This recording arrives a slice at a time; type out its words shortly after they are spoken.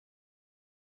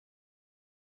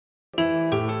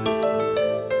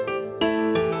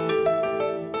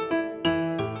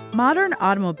Modern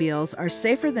automobiles are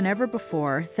safer than ever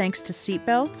before thanks to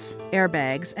seatbelts,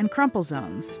 airbags, and crumple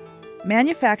zones.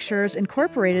 Manufacturers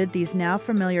incorporated these now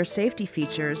familiar safety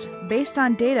features based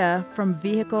on data from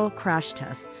vehicle crash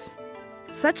tests.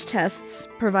 Such tests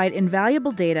provide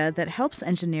invaluable data that helps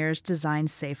engineers design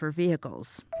safer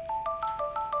vehicles.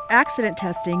 Accident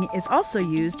testing is also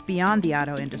used beyond the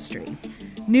auto industry.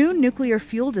 New nuclear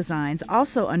fuel designs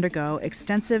also undergo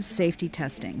extensive safety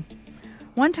testing.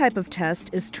 One type of test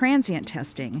is transient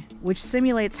testing, which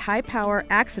simulates high-power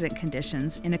accident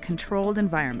conditions in a controlled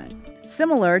environment,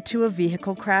 similar to a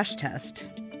vehicle crash test.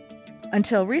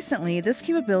 Until recently, this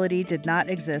capability did not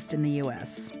exist in the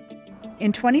U.S.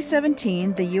 In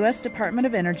 2017, the U.S. Department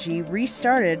of Energy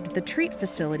restarted the TREAT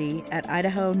facility at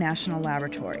Idaho National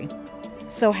Laboratory.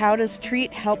 So how does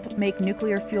TREAT help make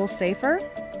nuclear fuel safer?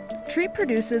 TREAT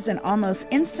produces an almost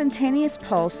instantaneous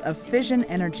pulse of fission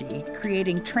energy,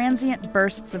 creating transient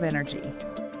bursts of energy.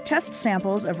 Test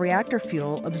samples of reactor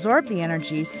fuel absorb the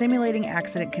energy, simulating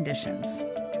accident conditions.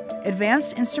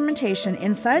 Advanced instrumentation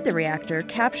inside the reactor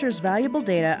captures valuable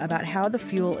data about how the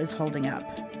fuel is holding up.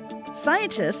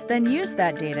 Scientists then use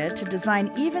that data to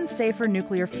design even safer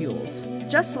nuclear fuels,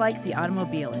 just like the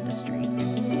automobile industry.